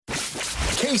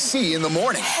KC in the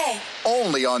morning.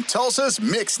 Only on Tulsa's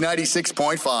Mix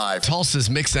 96.5. Tulsa's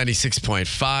Mix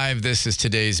 96.5. This is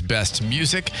today's best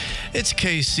music. It's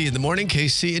KC in the morning.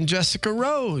 KC and Jessica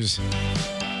Rose.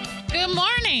 Good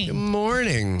morning. Good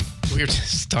morning. We were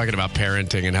just talking about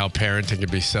parenting and how parenting can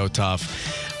be so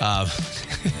tough.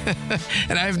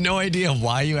 And I have no idea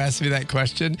why you asked me that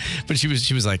question, but she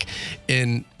was like,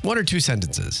 in one or two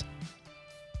sentences,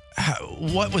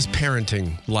 what was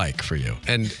parenting like for you?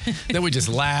 And then we just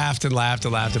laughed and laughed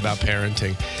and laughed about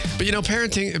parenting. But you know,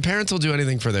 parents will do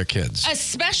anything for their kids.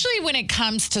 Especially when it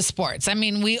comes to sports. I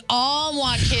mean, we all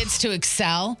want kids to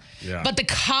excel, but the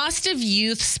cost of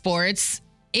youth sports,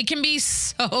 it can be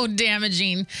so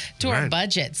damaging to our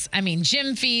budgets. I mean,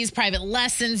 gym fees, private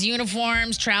lessons,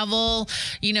 uniforms, travel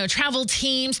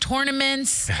teams,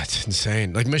 tournaments. That's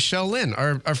insane. Like Michelle Lynn,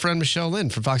 our friend Michelle Lynn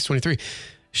from Fox 23.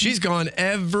 She's gone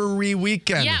every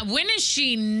weekend. Yeah, when is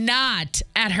she not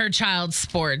at her child's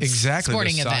sporting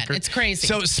event? It's crazy.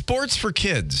 So sports for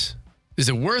kids, is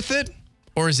it worth it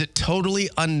or is it totally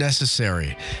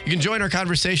unnecessary? You can join our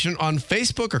conversation on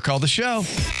Facebook or call the show.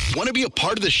 Want to be a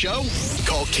part of the show?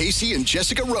 Call Casey and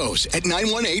Jessica Rose at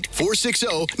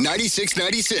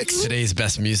 918-460-9696. Today's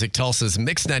best music, Tulsa's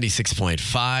Mix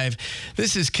 96.5.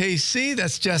 This is KC,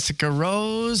 that's Jessica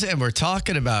Rose, and we're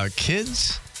talking about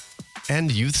kids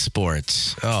and youth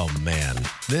sports. Oh, man.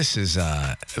 This is,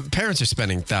 parents are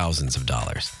spending thousands of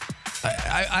dollars.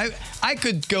 I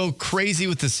could go crazy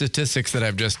with the statistics that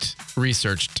I've just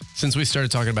researched since we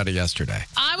started talking about it yesterday.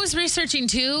 I was researching,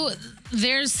 too.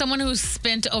 There's someone who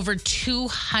spent over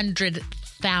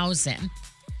 $200,000.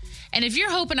 And if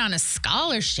you're hoping on a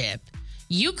scholarship,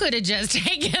 you could have just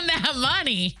taken that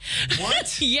money.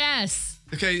 What? Yes.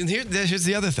 Okay, and here's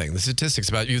the other thing, the statistics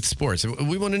about youth sports.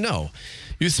 We want to know,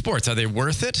 youth sports, are they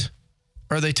worth it?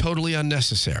 Or are they totally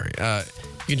unnecessary? You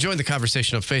can join the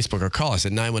conversation on Facebook or call us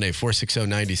at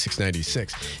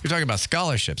 918-460-9696. You're talking about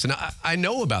scholarships, and I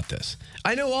know about this.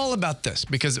 I know all about this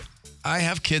because I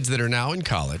have kids that are now in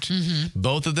college. Mm-hmm.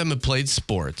 Both of them have played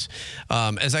sports.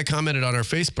 As I commented on our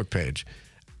Facebook page,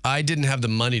 I didn't have the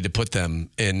money to put them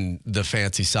in the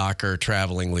fancy soccer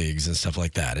traveling leagues and stuff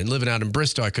like that. And living out in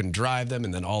Bristol, I couldn't drive them.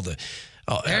 And then all the...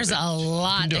 There's a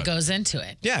lot that goes into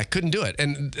it. Yeah, I couldn't do it.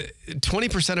 And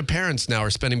 20% of parents now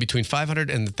are spending between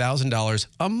 $500 and $1,000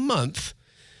 a month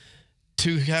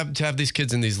to have these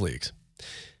kids in these leagues.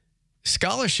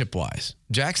 Scholarship-wise,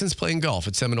 Jackson's playing golf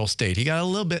at Seminole State. He got a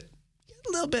little bit,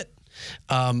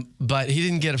 but he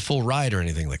didn't get a full ride or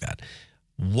anything like that.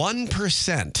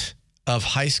 1% of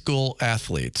high school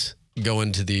athletes go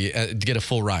into the to get a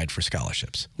full ride for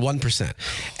scholarships. 1%.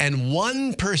 And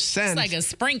 1%... It's like a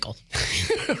sprinkle.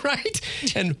 Right?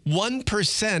 And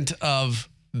 1% of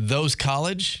those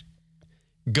college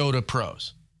go to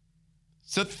pros.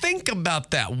 So think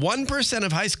about that. 1%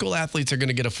 of high school athletes are going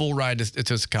to get a full ride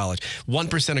to college.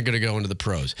 1% are going to go into the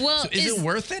pros. Well, so is it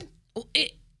worth it?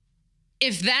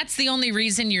 If that's the only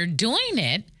reason you're doing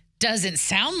it, doesn't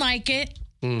sound like it.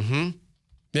 Mm-hmm.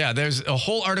 Yeah, there's a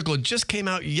whole article that just came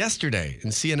out yesterday in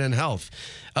CNN Health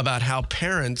about how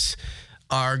parents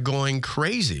are going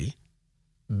crazy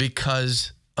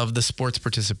because of the sports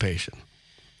participation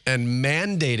and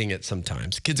mandating it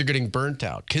sometimes. Kids are getting burnt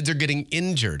out. Kids are getting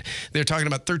injured. They're talking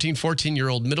about 13,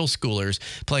 14-year-old middle schoolers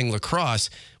playing lacrosse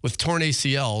with torn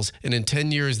ACLs, and in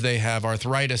 10 years they have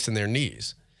arthritis in their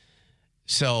knees.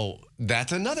 So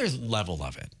that's another level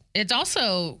of it. It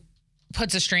also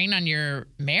puts a strain on your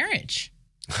marriage.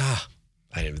 I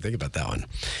didn't even think about that one.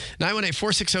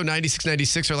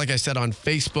 918-460-9696, or like I said on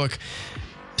Facebook,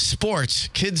 sports,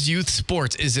 kids, youth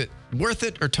sports. Is it worth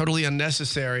it or totally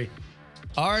unnecessary?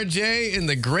 RJ in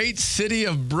the great city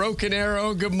of Broken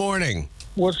Arrow, good morning.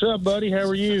 What's up, buddy? How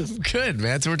are you? Good,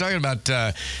 man. So we're talking about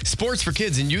sports for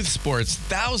kids and youth sports,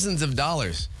 thousands of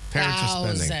dollars parents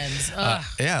are spending.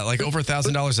 Yeah, like over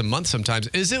 $1,000 a month sometimes.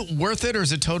 Is it worth it or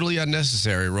is it totally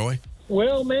unnecessary, Roy?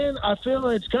 Well, man, I feel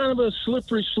like it's kind of a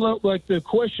slippery slope. Like the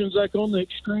questions like on the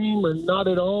extreme or not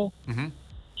at all. Mm-hmm.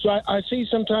 So I see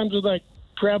sometimes with like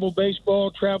travel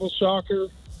baseball, travel soccer,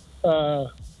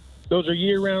 those are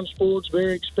year-round sports,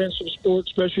 very expensive sports,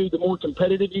 especially the more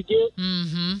competitive you get.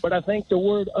 Mm-hmm. But I think the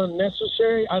word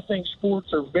unnecessary, I think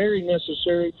sports are very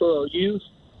necessary for our youth.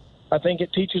 I think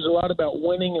it teaches a lot about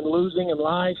winning and losing in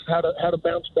life, how to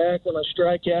bounce back when I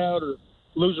strike out or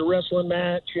lose a wrestling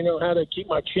match, how to keep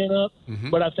my chin up.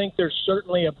 Mm-hmm. But I think there's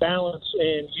certainly a balance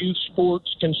in youth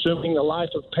sports consuming the life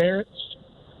of parents.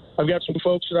 I've got some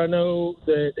folks that I know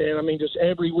that, and I mean, just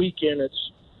every weekend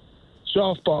it's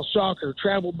softball, soccer,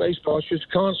 travel baseball. It's just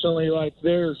constantly like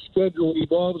their schedule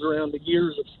evolves around the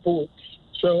years of sports.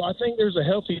 So I think there's a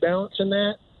healthy balance in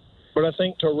that. But I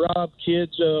think to rob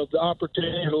kids of the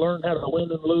opportunity to learn how to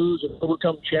win and lose and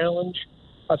overcome challenge,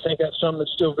 I think that's something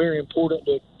that's still very important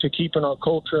to keep in our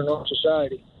culture and our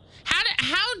society.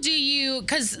 How do you,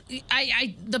 because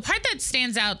I the part that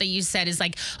stands out that you said is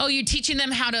like, oh, you're teaching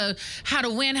them how to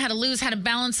win, how to lose, how to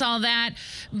balance all that.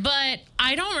 But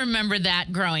I don't remember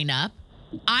that growing up.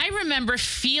 I remember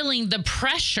feeling the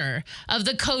pressure of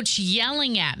the coach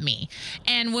yelling at me.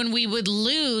 And when we would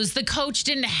lose, the coach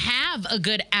didn't have a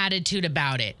good attitude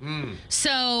about it.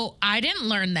 So I didn't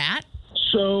learn that.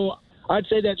 So I'd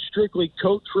say that's strictly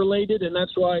coach related, and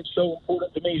that's why it's so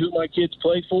important to me who my kids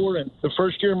play for. And the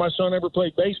first year my son ever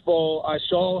played baseball, I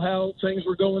saw how things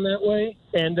were going that way.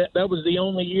 And that was the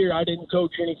only year I didn't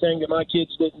coach anything that my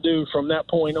kids didn't do from that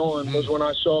point on, was when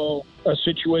I saw a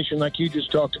situation like you just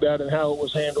talked about and how it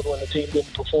was handled when the team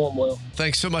didn't perform well.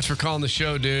 Thanks so much for calling the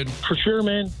show, dude. For sure,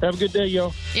 man. Have a good day,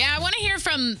 y'all. Yeah, I want to hear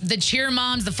from the cheer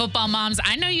moms, the football moms.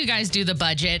 I know you guys do the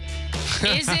budget.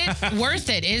 Is it worth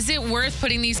it? Is it worth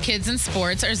putting these kids in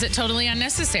sports, or is it totally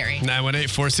unnecessary?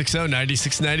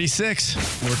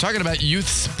 918-460-9666. We're talking about youth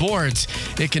sports.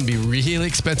 It can be really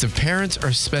expensive. Parents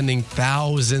are spending thousands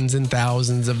and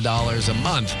thousands of dollars a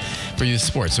month for youth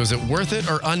sports. So is it worth it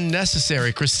or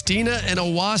unnecessary? Christina in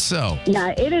Owasso. Yeah,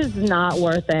 it is not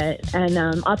worth it. And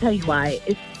I'll tell you why.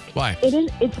 Why?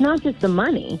 It's not just the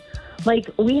money.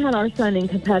 Like, we had our son in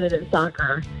competitive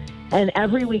soccer, and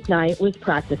every weeknight was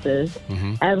practices.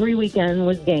 Every weekend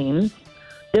was games.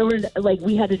 There were,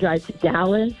 we had to drive to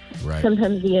Dallas. Right.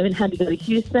 Sometimes we even had to go to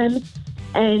Houston.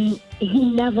 And he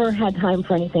never had time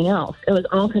for anything else. It was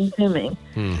all consuming.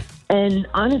 And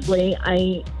honestly,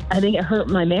 I think it hurt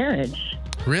my marriage.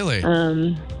 Really?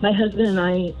 My husband and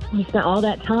I, we spent all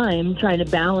that time trying to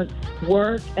balance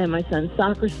work and my son's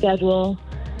soccer schedule.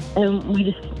 And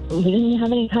we didn't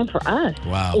have any time for us.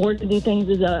 Wow. Or to do things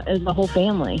as a whole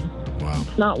family. Wow.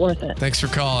 It's not worth it. Thanks for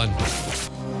calling.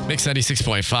 Mix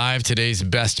 96.5, today's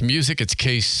best music. It's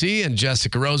KC and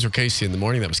Jessica Rose, or KC in the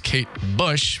morning. That was Kate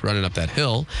Bush running up that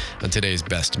hill on today's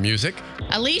best music.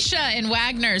 Alicia in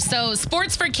Wagner. So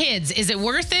sports for kids, is it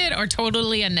worth it or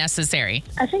totally unnecessary?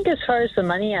 I think as far as the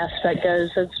money aspect goes,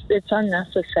 it's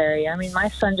unnecessary. I mean, my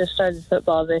son just started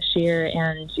football this year,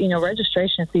 and,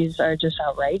 registration fees are just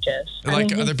outrageous.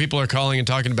 Other people are calling and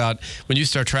talking about when you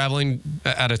start traveling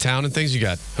out of town and things, you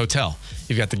got hotel,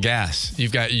 you've got the gas,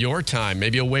 you've got your time,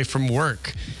 maybe away from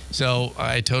work. So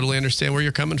I totally understand where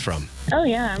you're coming from. Oh,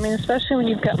 yeah. I mean, especially when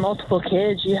you've got multiple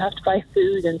kids, you have to buy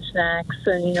food and snacks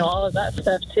and, all of that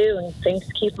stuff, too, and things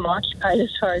to keep them occupied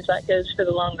as far as that goes for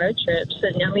the long road trips.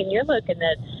 And, I mean, you're looking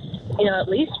at, at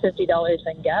least $50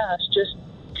 in gas just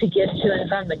to get to and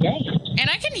from the game. And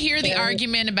I can hear the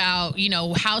argument about,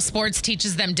 how sports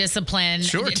teaches them discipline.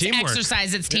 Sure, it's teamwork.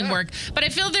 Exercise, it's teamwork. But I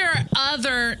feel there are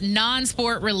other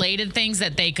non-sport related things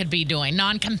that they could be doing,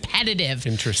 non-competitive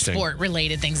sport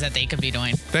related things that they could be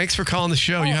doing. Thanks for calling the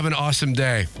show. You have an awesome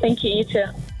day. Thank you. You too.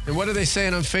 And what are they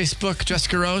saying on Facebook,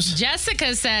 Jessica Rose?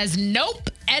 Jessica says, nope.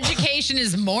 Education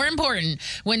is more important.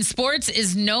 When sports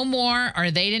is no more or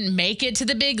they didn't make it to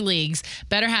the big leagues,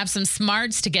 better have some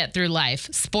smarts to get through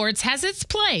life. Sports has its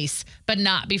place, but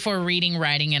not before reading,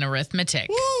 writing, and arithmetic.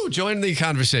 Woo! Join the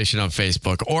conversation on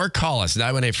Facebook or call us,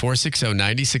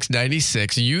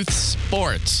 918-460-9696. Youth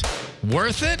sports,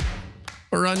 worth it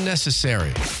or unnecessary?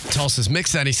 Tulsa's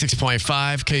Mix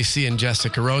 96.5, KC and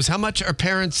Jessica Rose. How much are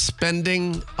parents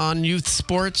spending on youth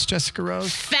sports, Jessica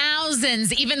Rose?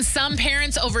 Thousands, even some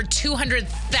parents over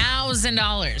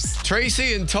 $200,000.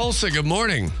 Tracy in Tulsa, good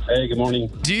morning. Hey, good morning.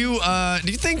 Do you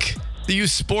think the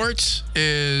youth sports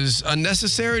is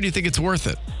unnecessary, or do you think it's worth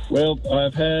it? Well,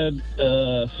 I've had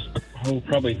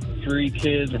probably 3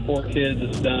 kids or 4 kids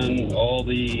that's done all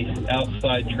the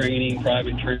outside training,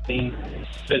 private training,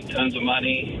 spent tons of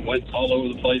money, went all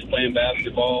over the place playing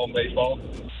basketball and baseball.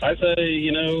 I say,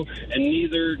 and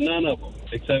none of them,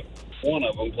 except one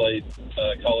of them played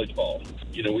college ball.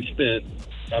 We spent,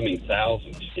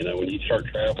 thousands, when you start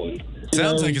traveling.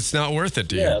 Sounds like it's not worth it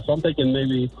to you. Yeah, so I'm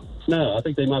thinking I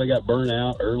think they might have got burnt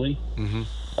out early,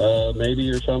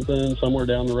 maybe, or something, somewhere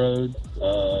down the road.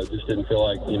 Just didn't feel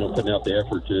like, putting out the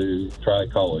effort to try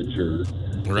college or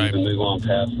even move on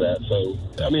past that. So,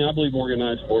 I believe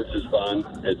organized sports is fun.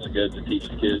 It's good to teach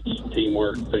the kids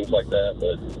teamwork, things like that,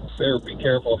 but better be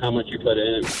careful how much you put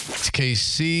in. It's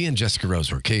KC and Jessica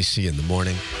Rose. We're KC in the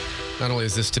morning. Not only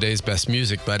is this today's best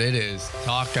music, but it is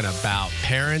talking about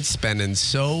parents spending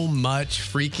so much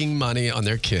freaking money on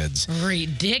their kids.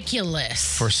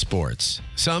 Ridiculous. For sports.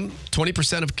 Some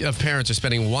 20% of parents are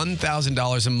spending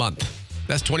 $1,000 a month.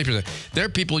 That's 20%. There are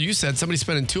people, you said, somebody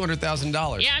spending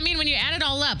 $200,000. Yeah, I mean, when you add it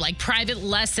all up, like private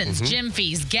lessons, gym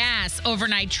fees, gas,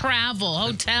 overnight travel,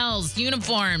 hotels,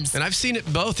 uniforms. And I've seen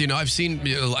it both.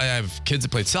 I have kids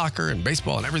that played soccer and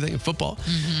baseball and everything and football.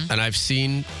 And I've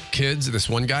seen kids, this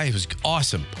one guy who's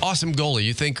awesome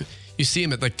goalie. You see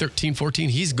him at like 13, 14,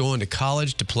 he's going to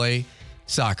college to play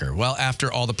soccer. Well,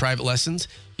 after all the private lessons,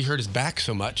 he hurt his back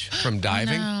so much from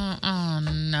diving. Oh,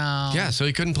 no. Yeah, so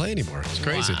he couldn't play anymore. It's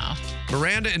crazy. Wow.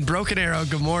 Miranda in Broken Arrow,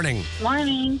 good morning.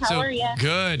 Morning. How are you?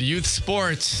 Good. Youth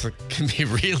sports can be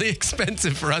really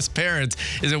expensive for us parents.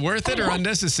 Is it worth it or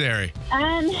unnecessary?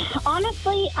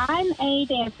 Honestly, I'm a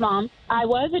dance mom. I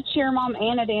was a cheer mom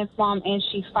and a dance mom, and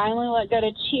she finally let go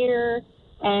to cheer,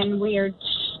 and we are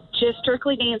just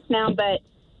strictly dance now, but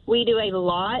we do a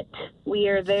lot. We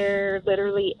are there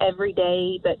literally every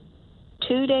day, but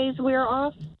 2 days we're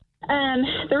off.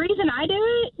 The reason I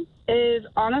do it is,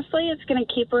 honestly, it's going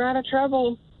to keep her out of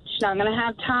trouble. She's not going to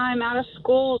have time out of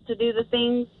school to do the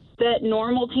things that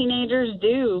normal teenagers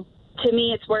do. To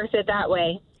me, it's worth it that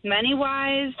way.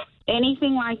 Money-wise,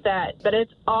 anything like that. But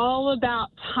it's all about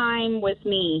time with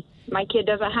me. My kid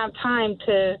doesn't have time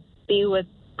to be with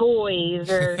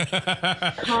boys or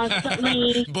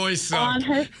constantly on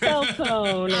her cell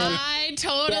phone. I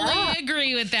totally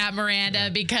agree with that, Miranda,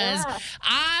 because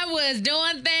I was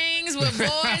doing things with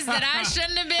boys that I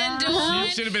shouldn't have been doing. You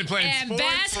should have been playing and sports.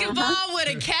 Basketball would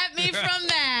have kept me from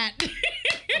that.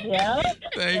 Yep.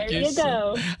 Thank there you. you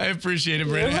go. I appreciate it,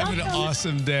 Miranda. Have an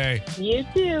awesome day. You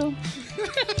too.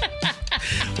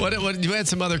 You had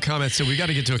some other comments, so we got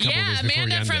to get to a couple of these before we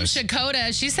Amanda end from this.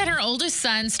 Shakota, she said her oldest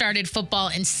son started football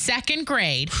in 2nd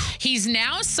grade. He's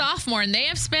now a sophomore, and they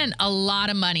have spent a lot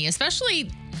of money,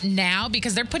 especially now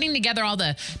because they're putting together all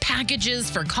the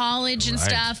packages for college and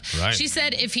stuff. Right. She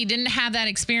said if he didn't have that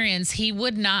experience, he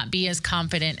would not be as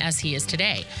confident as he is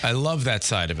today. I love that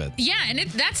side of it. Yeah, and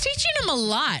that's teaching him a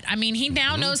lot. I mean, he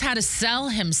now knows how to sell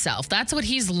himself. That's what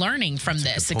he's learning from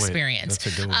this experience.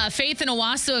 That's a good one. Faith in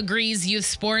Owasso agrees youth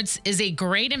sports is a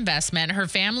great investment. Her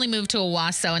family moved to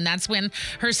Owasso, and that's when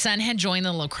her son had joined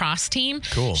the lacrosse team.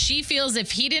 Cool. She feels if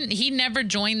he never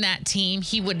joined that team,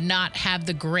 he would not have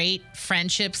the great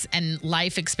friendships and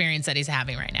life experience that he's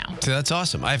having right now. So that's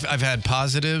awesome. I've had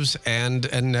positives and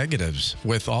negatives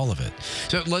with all of it.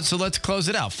 So let's close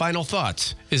it out. Final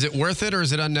thoughts. Is it worth it or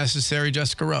is it unnecessary,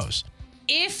 Jessica Rose?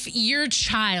 If your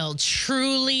child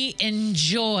truly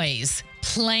enjoys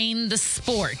playing the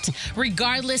sport,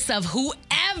 regardless of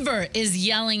whoever is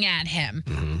yelling at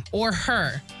him or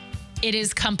her, it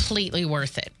is completely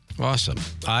worth it. Awesome.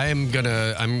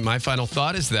 My final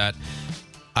thought is that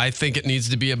I think it needs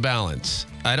to be a balance.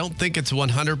 I don't think it's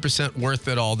 100% worth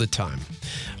it all the time.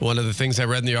 One of the things I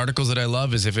read in the articles that I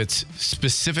love is if it's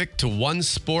specific to one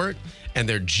sport and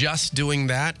they're just doing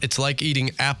that, it's like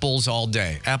eating apples all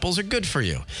day. Apples are good for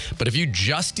you. But if you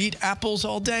just eat apples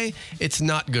all day, it's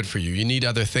not good for you. You need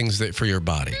other things for your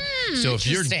body. So if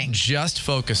you're just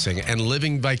focusing and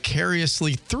living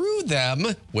vicariously through them,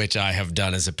 which I have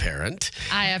done as a parent.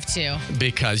 I have too.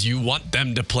 Because you want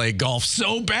them to play golf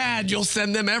so bad, you'll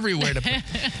send them everywhere to play.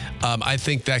 I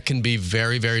think that can be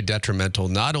very, very detrimental,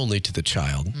 not only to the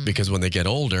child, because when they get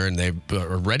older and they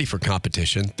are ready for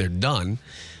competition, they're done.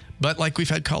 But like we've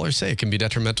had callers say, it can be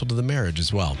detrimental to the marriage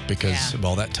as well because of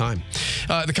all that time.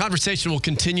 The conversation will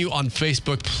continue on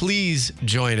Facebook. Please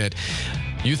join it.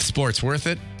 Youth sports, worth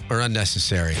it or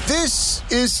unnecessary? This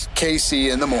is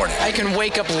KC in the Morning. I can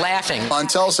wake up laughing. On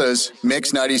Tulsa's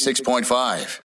Mix 96.5.